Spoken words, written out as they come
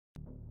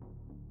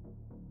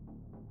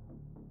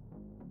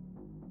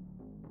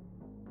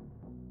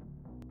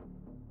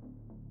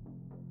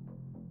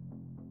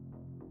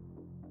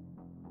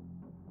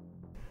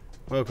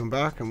Welcome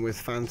back. I'm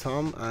with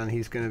Phant0m and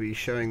he's going to be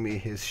showing me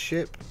his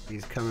ship.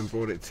 He's come and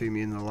brought it to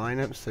me in the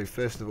lineup, so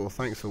first of all,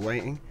 thanks for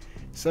waiting.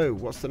 So,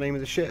 what's the name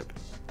of the ship?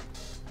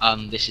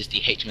 This is the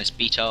HMS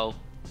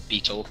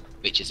Beetle,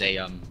 which is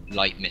a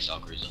light missile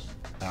cruiser.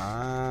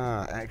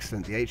 Ah,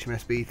 excellent. The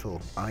HMS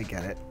Beetle. I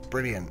get it.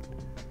 Brilliant.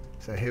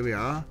 So here we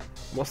are.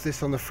 What's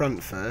this on the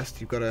front first?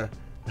 You've got a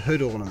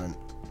hood ornament.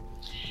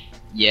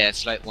 Yeah,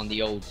 it's like one of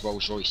the old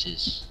Rolls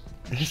Royces.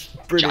 It's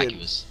brilliant.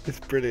 Jaguars.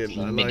 It's brilliant.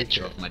 I like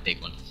Miniature it. of my big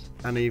one.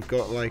 And you've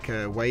got like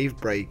a wave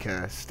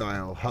breaker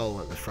style hull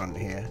at the front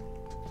here.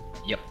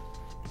 Yep.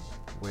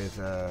 With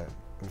a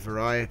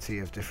variety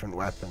of different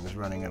weapons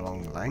running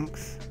along the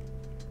length,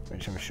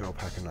 which I'm sure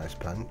pack a nice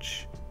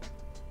punch.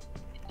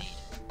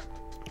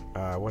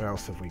 What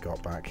else have we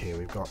got back here?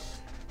 We've got,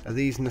 are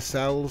these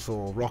nacelles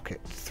or rocket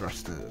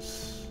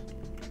thrusters?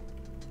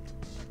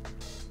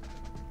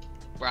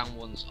 Brown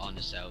ones are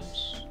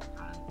nacelles,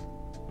 and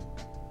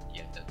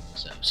yeah, they're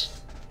nacelles.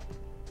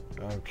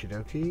 Okie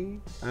dokie.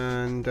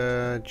 And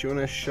do you want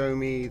to show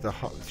me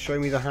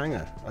the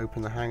hangar?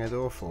 Open the hangar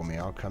door for me.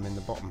 I'll come in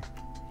the bottom.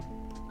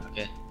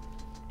 Okay.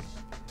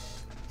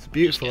 It's a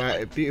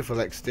beautiful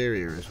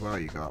exterior as well.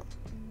 You got.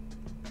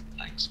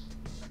 Thanks.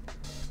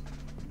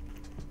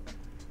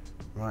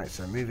 Right.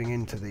 So moving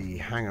into the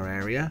hangar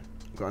area,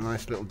 we've got a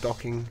nice little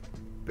docking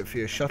bit for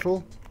your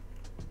shuttle.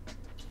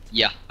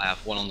 Yeah, I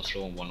have one on the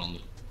floor and one on the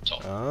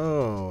top.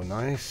 Oh,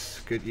 nice.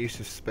 Good use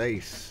of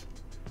space.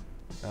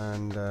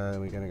 And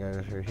we're going to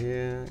go through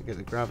here, get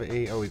the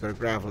gravity. Oh, we've got a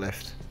gravel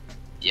lift.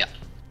 Yeah.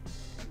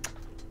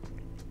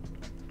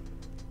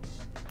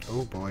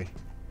 Oh boy.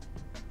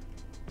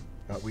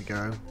 Up we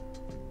go.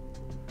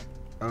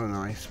 Oh,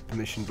 nice.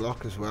 Permission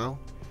block as well.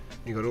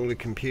 You've got all the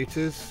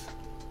computers.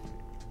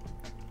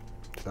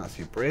 So that's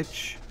your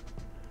bridge.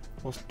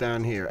 What's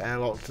down here?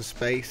 Airlock to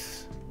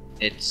space.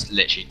 It's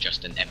literally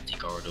just an empty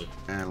corridor.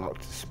 Airlock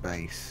to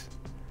space.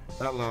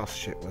 That last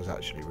ship was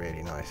actually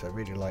really nice. I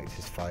really liked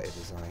his fighter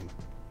design.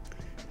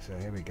 So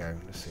here we go.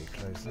 Let's see.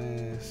 Close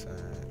this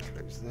and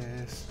close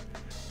this.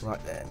 Right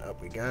then,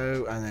 up we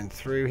go, and then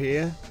through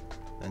here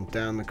and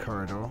down the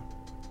corridor.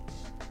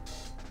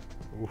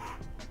 Oof.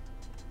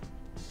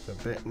 It's a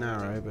bit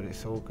narrow, but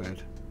it's all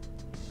good.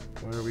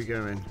 Where are we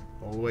going?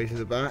 All the way to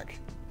the back?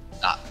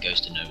 That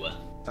goes to nowhere.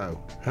 Oh.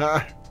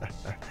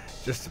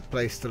 Just a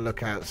place to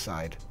look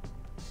outside.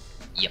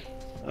 Yep.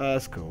 Oh,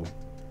 that's cool.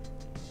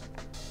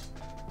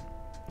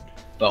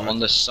 But on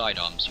the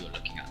sidearms you're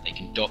looking at, they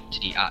can dock to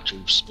the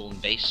actual spawn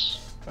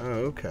base. Oh,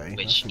 okay.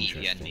 Which That's EVN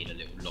interesting. made a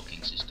little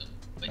locking system,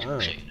 which I'll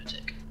show you in a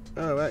tick.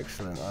 Oh,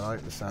 excellent. I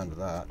like the sound of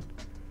that.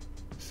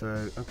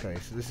 So, okay,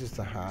 so this is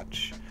the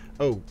hatch.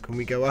 Oh, can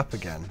we go up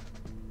again?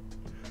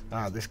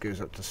 Ah, this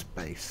goes up to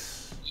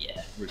space.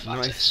 Yeah, roof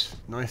access.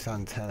 Nice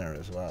antenna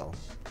as well.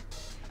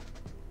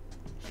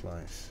 It's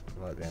nice.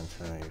 I like the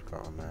antenna you've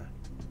got on there.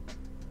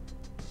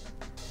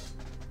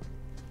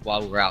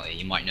 While we're out here,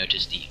 you might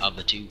notice the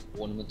other two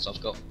ornaments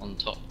I've got on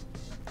top.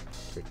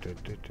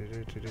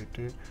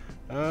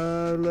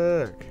 Oh,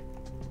 look.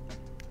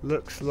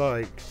 Looks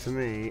like, to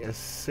me, a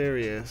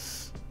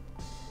Sirius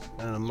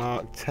and a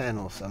Mark 10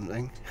 or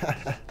something.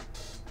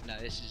 No,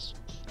 this is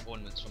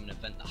ornaments from an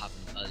event that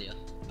happened earlier.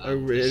 Oh,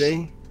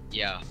 really?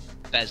 Yeah,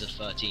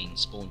 Ep386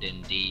 spawned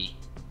in the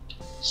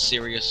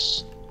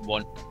Sirius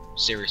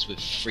with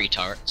 3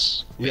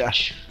 turrets,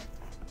 which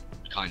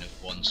kind of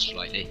won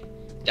slightly.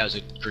 There was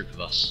a group of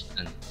us,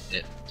 and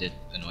it did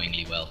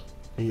annoyingly well.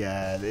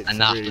 Yeah, it's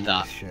and a after really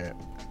that, nice ship.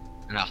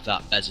 And after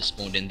that, Bez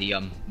spawned in the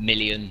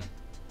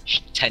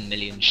 10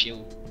 million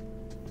shield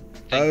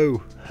thing.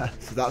 Oh,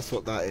 so that's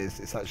what that is.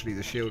 It's actually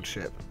the shield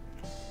ship.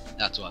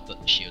 That's why I put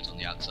the shields on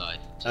the outside.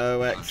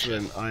 Oh,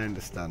 excellent. I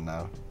understand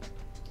now.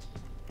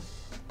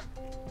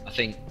 I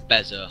think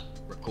Beza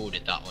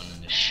recorded that one,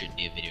 and there should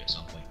be a video at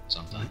some point,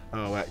 sometime.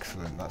 Oh,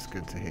 excellent. That's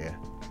good to hear.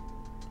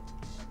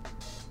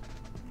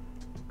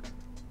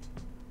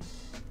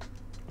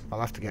 I'll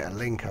have to get a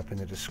link up in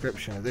the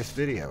description of this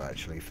video,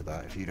 actually, for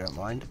that, if you don't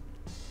mind.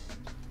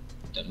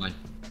 Don't mind.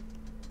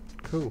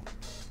 Cool.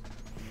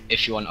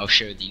 If you want, I'll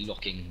show the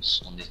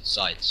lockings on the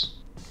sides.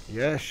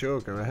 Yeah,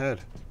 sure. Go ahead.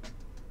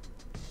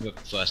 Look,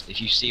 first, if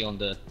you see on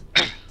the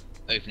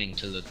opening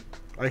to the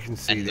I can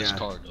see endless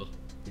corridor,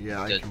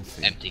 yeah, I can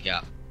see. Empty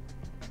gap.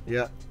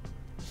 Yeah.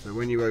 So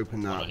when you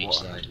open that,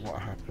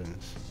 what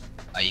happens?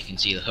 You can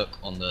see the hook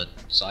on the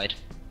side.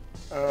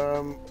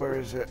 Where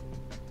is it?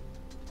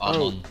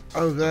 On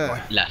there.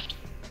 Right, left.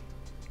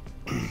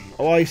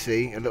 Oh, I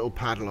see. A little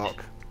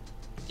padlock.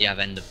 The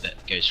other end of it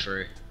goes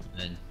through,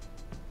 and then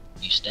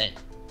you stay.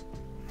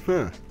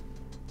 Huh.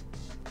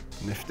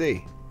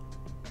 Nifty.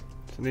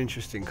 It's an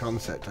interesting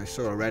concept. I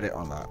saw a Reddit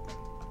on that.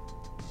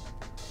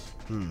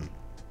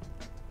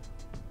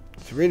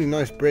 It's a really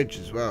nice bridge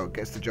as well. It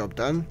gets the job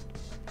done.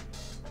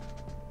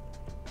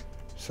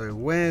 So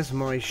where's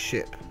my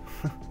ship?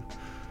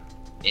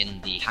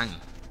 In the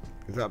hangar.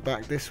 Is that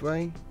back this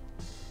way?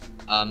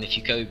 If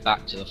you go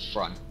back to the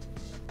front.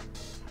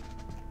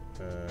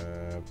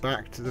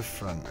 Back to the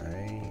front,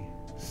 eh?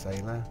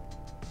 Sailor.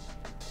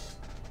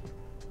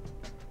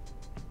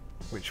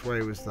 Which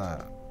way was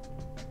that?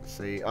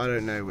 See, I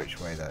don't know which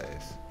way that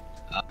is.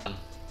 Um,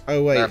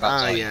 Oh wait,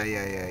 whereabouts are you?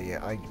 yeah.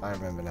 I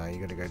remember now. You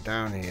got to go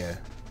down here,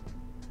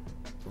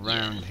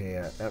 around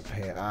here, up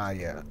here.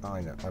 Yeah,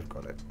 I know. I've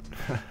got it.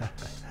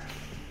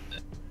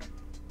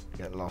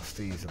 Get lost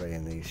easily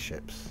in these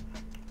ships.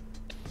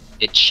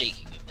 It's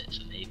shaking a bit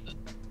for me, but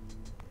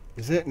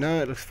Is it?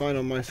 No, it looks fine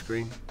on my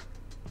screen.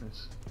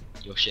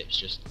 your ship's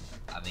just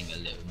having a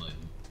little moment.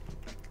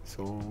 It's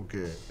all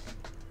good.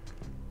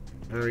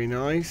 Very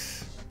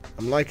nice.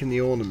 I'm liking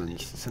the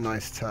ornaments. It's a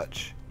nice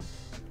touch.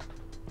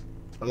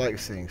 I like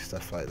seeing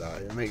stuff like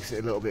that. It makes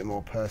it a little bit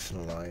more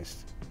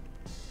personalised.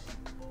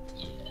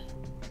 Yeah.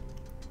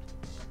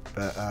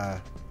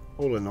 But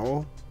all in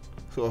all,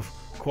 sort of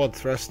quad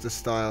thruster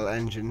style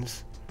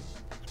engines.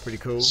 It's pretty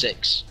cool.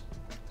 Six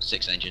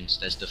engines.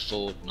 There's the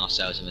Ford,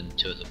 Marcel's, and then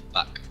 2 at the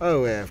back.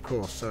 Oh yeah, of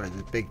course. Sorry,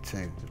 the big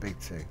two.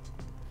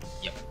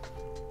 Yep.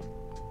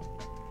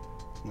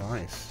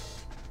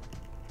 Nice.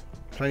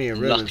 Plenty of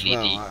room as Luckily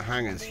well. That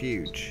hangar's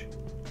huge.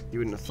 You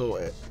wouldn't have thought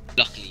it.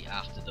 Luckily,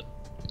 after the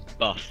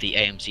buff, the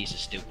AMCs are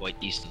still quite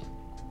decent.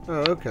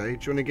 Oh, okay. Do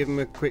you want to give them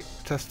a quick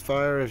test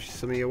fire of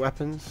some of your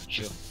weapons?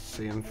 Sure. Just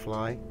see them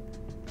fly.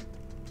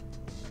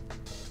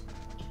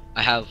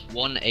 I have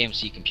 1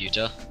 AMC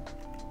computer,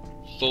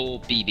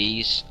 4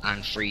 BBs,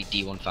 and 3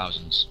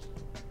 D1000s.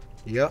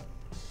 Yep.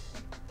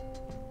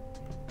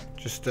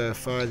 Just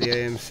fire the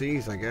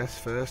AMCs, I guess,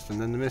 first, and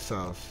then the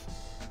missiles.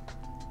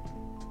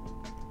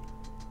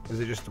 Is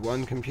it just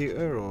 1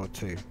 computer or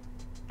 2?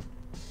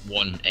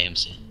 1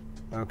 AMC.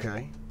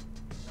 Okay.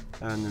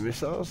 And the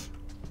missiles?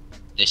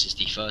 This is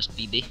the first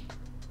BB.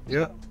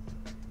 Yep.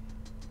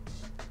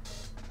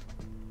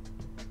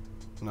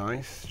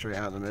 Nice. Straight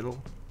out the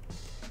middle.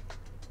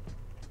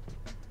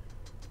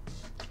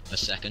 The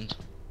second.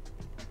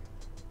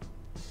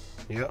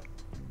 Yep.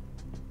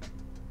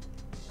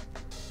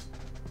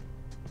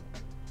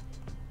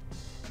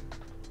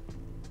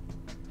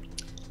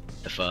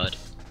 The third.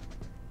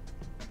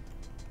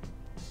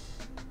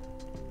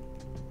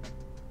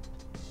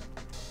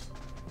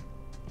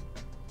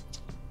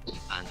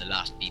 And the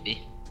last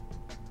BB.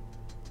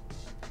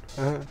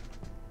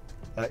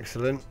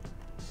 Excellent.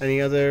 Any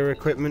other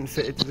equipment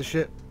fitted to the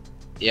ship?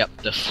 Yep,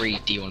 the 3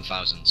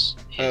 D1000s.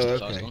 Here's the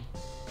first one.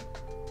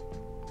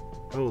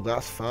 Oh,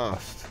 that's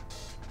fast.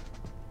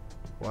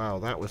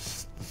 Wow,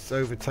 it's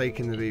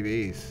overtaking the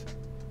BBs.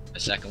 The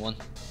second one.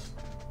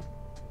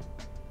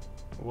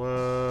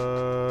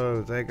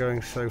 Whoa, they're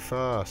going so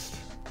fast.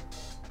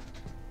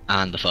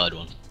 And the third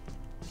one.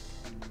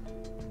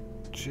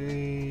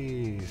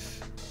 Jeez.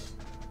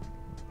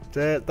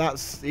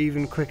 That's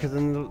even quicker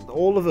than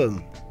all of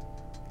them.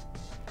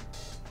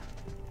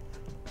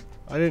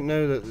 I didn't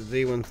know that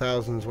the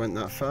D1000s went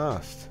that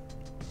fast.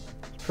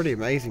 It's pretty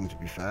amazing, to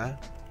be fair.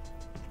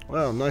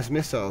 Well, nice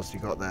missiles you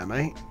got there,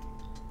 mate.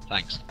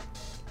 Thanks.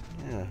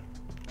 Yeah,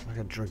 like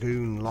a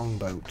Dragoon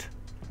longboat.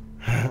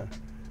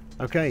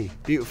 Okay,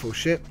 beautiful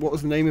ship. What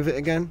was the name of it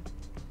again?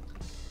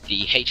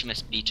 The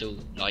HMS Beetle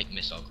light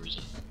missile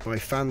cruiser. By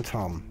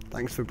Phant0m.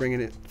 Thanks for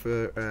bringing it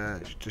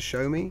to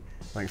show me.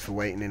 Thanks for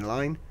waiting in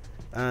line.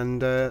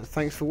 And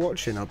thanks for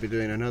watching. I'll be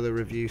doing another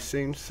review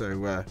soon,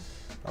 so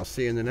I'll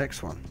see you in the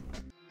next one.